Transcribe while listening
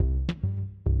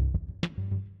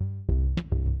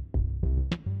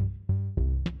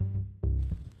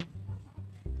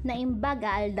Naimbag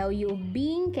daw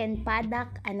yubing ken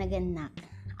padak anaganak.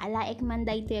 Alaek man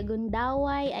daytoy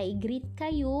agundaway ay greet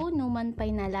kayo numan pay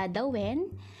naladawen.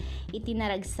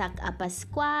 Itinaragsak a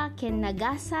Paskwa ken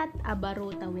nagasat a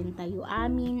baro tawen tayo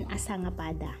amin asa nga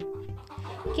pada.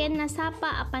 Ken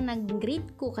nasapa a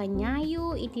panag-greet ko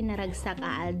kanyayo itinaragsak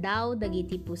a aldaw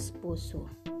dagiti puspuso.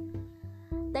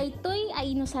 Daytoy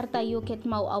ay inusar tayo ket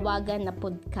mauawagan na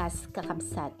podcast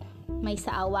kakabsat. May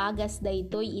sa awagas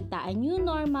daytoy ita a new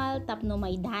normal tapno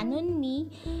may danon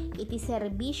mi iti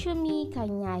serbisyo mi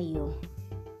kanyayo.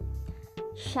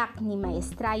 Siak ni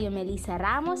Maestrayo Melissa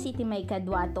Ramos iti may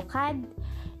kadwato kad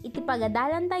iti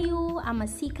pagadalan tayo a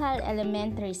Masikal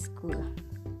Elementary School.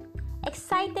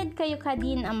 Excited kayo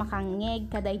kadin a makangeg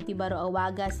kada iti baro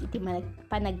awagas iti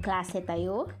panagklase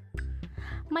tayo?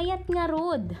 Mayat nga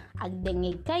rod,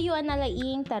 agdengeg kayo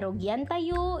analaing tarugyan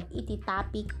tayo iti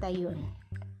topic tayon.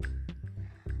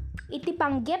 Iti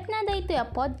panggep na daytoy a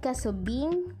podcast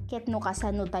subing ket no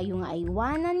kasano tayo nga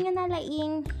aywanan nga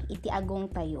nalaing iti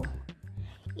agong tayo.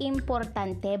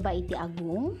 Importante ba iti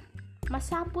agong?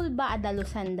 Masapul ba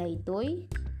adalusan daytoy?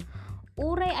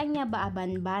 Uray anya ba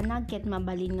abanbanag ket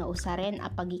mabalin nga usaren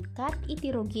a pagikat iti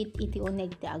rugit iti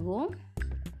uneg ti agong?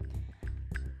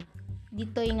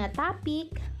 Ditoy nga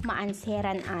topic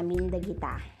maanseran amin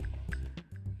dagita.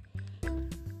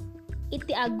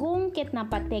 Iti agong ket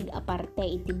napateg aparte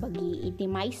iti bagi iti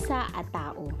maysa a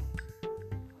tao.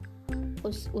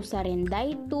 Usaren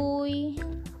daytoy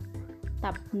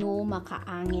tapno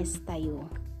makaanges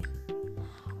tayo.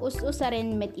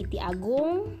 Usaren met iti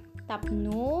agong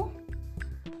tapno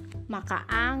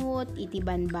makaangot iti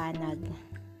banbanag.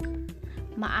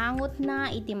 Maangot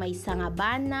na iti maysa nga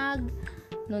banag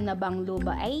no nabanglo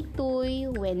ba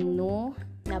aytoy wenno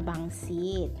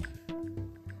nabangsit.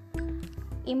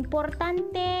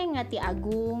 Importante nga ti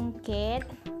agong ket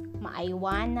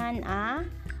maaywanan a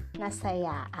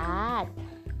nasayaat.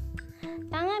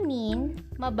 Tangamin,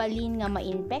 mabalin nga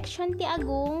ma-infection ti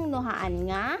agong no haan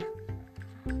nga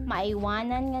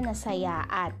maaywanan nga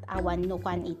nasayaat awan no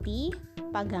kan iti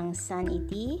pagangsan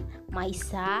iti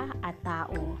maysa a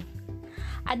tao.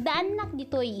 Addaanak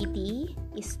ditoy iti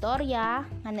istorya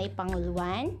nga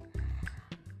naipanguluan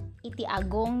iti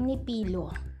agong ni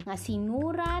Pilo nga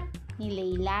sinurat ni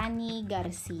Leilani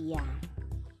Garcia.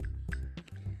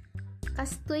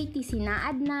 Kastoy ti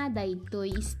sinaad na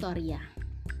daytoy istorya.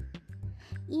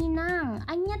 Inang,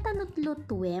 anya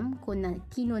tanutlutuem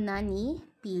kinuna ni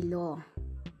Pilo.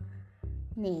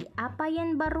 Ne,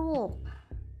 apayan barok.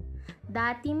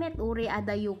 Dati met uri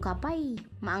adayo kapay,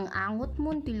 maangangot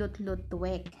mon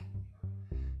tilutlutuek.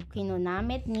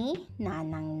 Kinunamet ni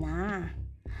nanang na.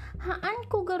 Haan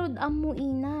ko garod ammo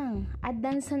inang,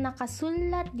 addan sa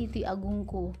nakasulat dito'y agong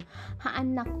ko.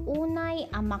 Haan nakunay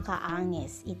a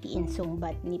makaanges iti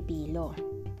insungbat ni Pilo.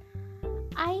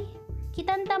 Ay,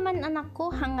 kitantaman anak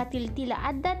ko hanga tiltila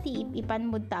adda ti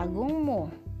ipipan mo tagong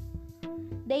mo.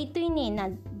 Daytoy ni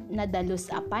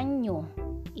nadalus apanyo.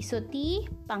 Iso ti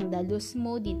pangdalus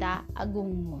mo dita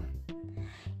agong mo.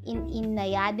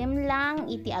 Inayadem lang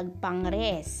iti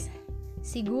agpangres.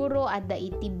 Siguro adda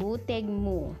iti buteg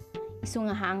mo. Isu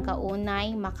nga hang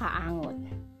kaunay makaangot.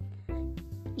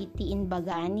 Iti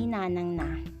inbagaan ni nanang na.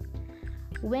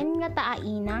 Wen nga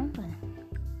taainang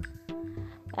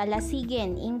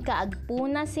alasigen inka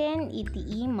agpunasen iti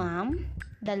imam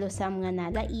dalusam nga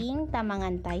nalaing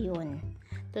tamangan tayon.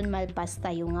 Tun malpas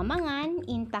tayo nga mangan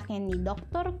intaken ni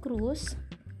Dr. Cruz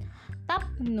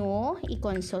tapno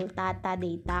ikonsultata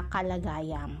data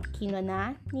kalagayam.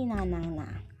 Kinuna ni nanang na.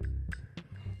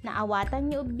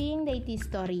 Naawatan nyo ubing dayti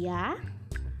istorya.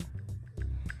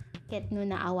 Ket no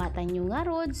naawatan nyo nga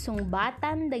rod,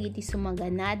 sungbatan dagiti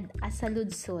sumaganad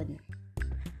asaludsod.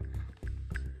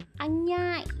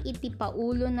 Anya iti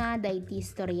paulo na dayti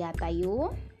istorya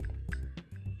tayo.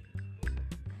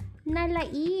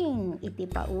 Nalaing iti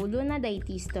paulo na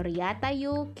dayti istorya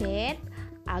tayo ket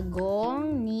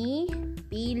agong ni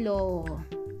Pilo.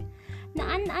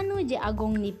 Naan-ano di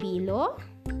agong ni Pilo?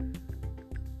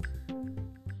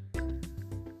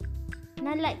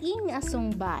 Nalaing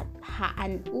asungbat,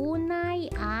 haan unay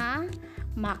a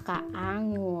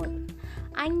makaangot.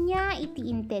 Anya iti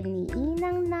inten ni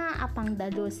inang na apang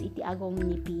dalos iti agong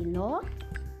ni Pilo?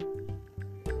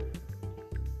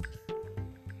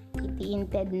 Iti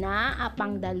inted na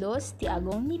apang dalos ti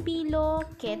agong ni Pilo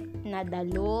ket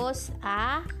nadalos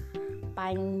a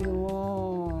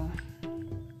panyo.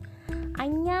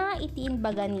 Anya iti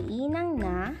inbaga ni inang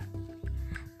na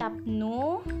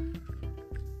tapno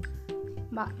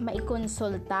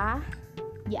maikonsulta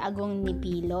di agong ni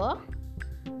Pilo.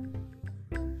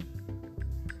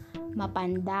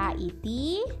 Mapanda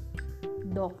iti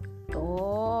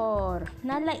doktor.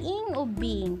 Nalaing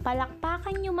ubing,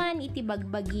 palakpakan nyo man iti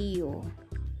bagbagiyo.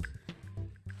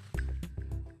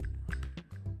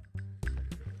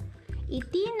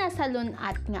 Iti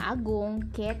nasalunat nga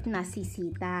agong ket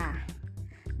nasisita.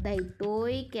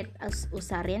 Daytoy ket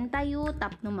usaren tayo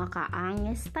tapno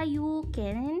makaanges tayo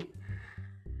ken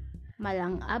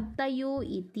makalangab tayo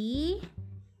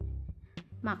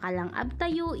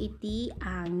iti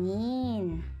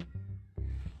angin.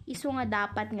 Isu nga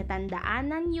dapat nga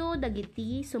tandaanan nyo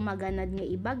dagiti sumaganad nga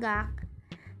ibagak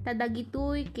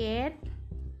tadagitoy ket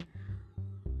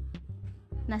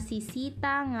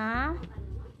nasisita nga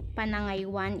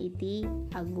panangaywan iti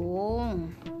agong.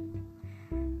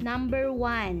 Number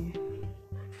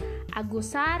 1.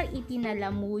 Agusar iti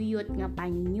nalamuyot nga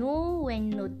panyo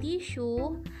wenno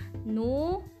tissue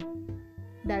no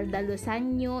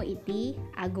daldalusan nyo iti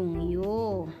agong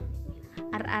yo.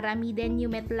 Aramiden nyo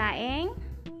metlaeng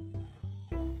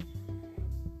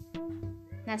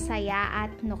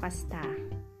nasayaat no kasta.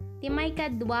 Timay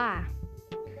kadwa.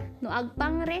 No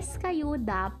agpangres kayo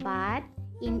dapat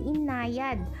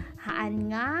ininayad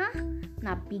haan nga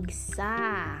napigsa.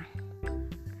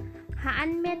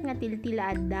 Haan met nga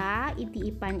tiltilada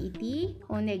iti ipan iti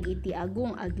oneg iti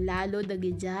agong aglalo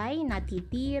dagijay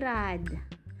natitirad.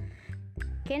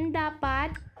 Ken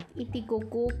dapat iti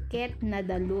kukuket na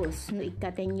dalus no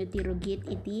ikatenyo ti rugit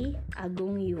iti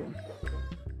agong yu.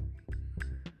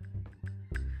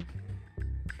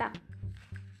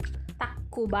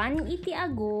 Takkuban iti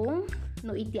agong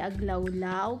no iti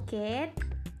aglawlaw ket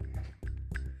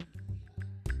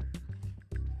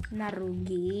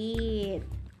narugit.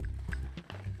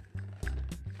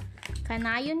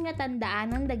 Kanayon nga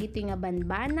tandaanan dagitoy nga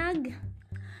banbanag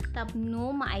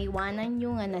tapno maaywanan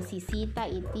nyo nga nasisita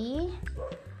iti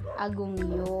agong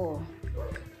yo.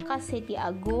 Kasi ti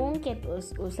agong ket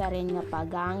usaren nga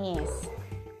paganges.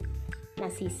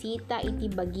 Nasisita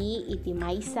iti bagi iti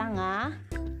maysa nga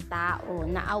tao.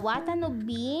 Naawatan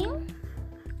ubing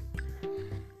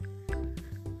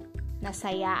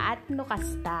nasayaat no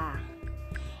kasta.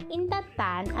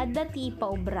 Intatan adda ti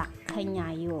paubrak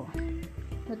kanyayo.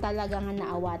 No talaga nga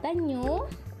naawatan nyo,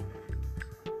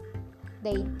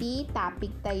 dayti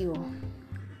topic tayo.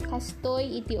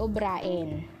 Kastoy iti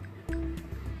obraen.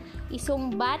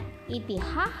 Isungbat iti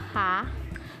haha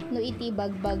no iti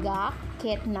bagbagak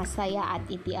ket nasaya at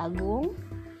iti agong.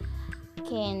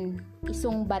 Ken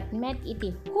isungbat met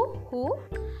iti huhu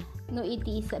no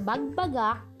iti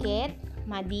bagbagak ket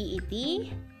madi iti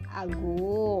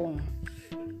agong.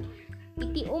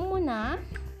 Iti umuna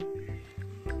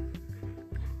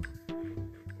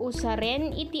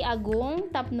usaren iti agong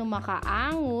tapno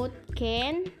makaangot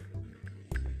ken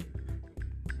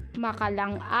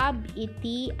makalangab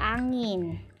iti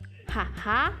angin.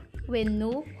 Haha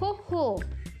wenno hoho.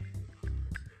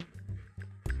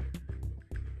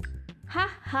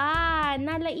 Haha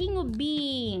nalaing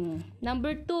ubing.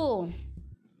 Number 2.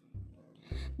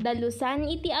 Dalusan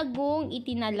iti agong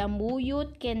iti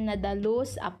nalamuyot ken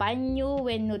nadalus apanyo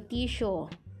wenno tissue.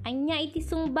 Anya iti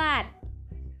sungbat.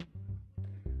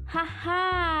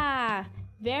 Haha!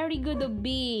 Very good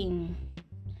ubing.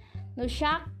 No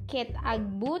siya ket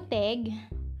agbuteg,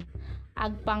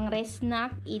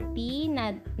 agpangresnak iti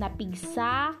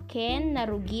napigsa ken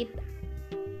narugit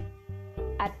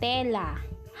atela.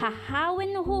 Haha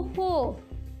wenno huhu.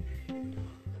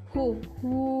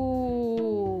 Huhu.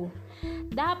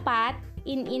 Dapat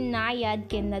ininayad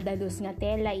ken nadalus nga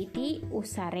tela iti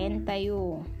usaren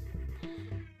tayo.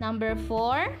 Number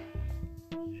 4.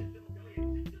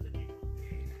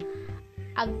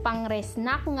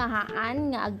 Agpangresnak nga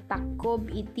haan nga agtakkob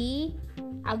iti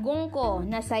agong ko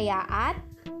nasayaat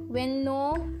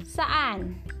wenno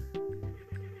saan.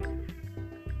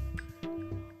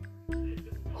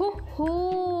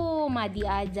 Huhu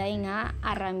madiajay nga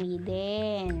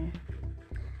aramiden.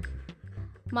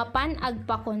 Mapan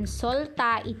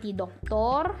agpakonsulta iti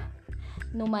doktor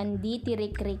numandi ti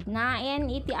rikriknaen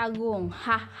iti agong.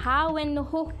 Haha wenno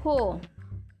huhu.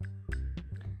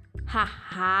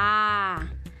 Haha.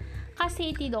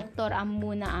 Kasi iti doktor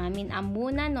amuna amin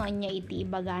amuna no nya iti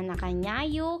ibagana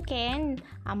kanyayo ken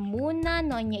amuna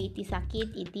no nya iti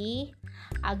sakit iti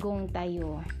agong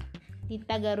tayo. Ti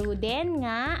tagaruden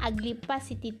nga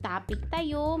aglipas iti topic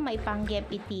tayo maipanggep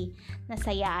iti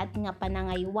nasayaat nga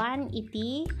panangaywan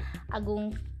iti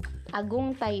agong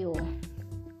tayo.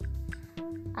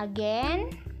 Again,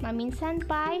 maminsan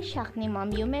pa siyak ni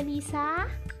Ma'am Melissa.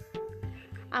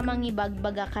 Amang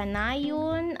ibagbaga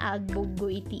kanayon,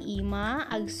 agbuggo iti ima,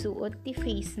 agsuot ti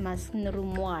face mask na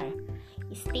rumwar.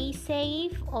 Stay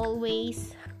safe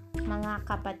always, mga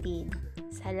kapatid.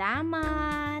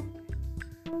 Salamat!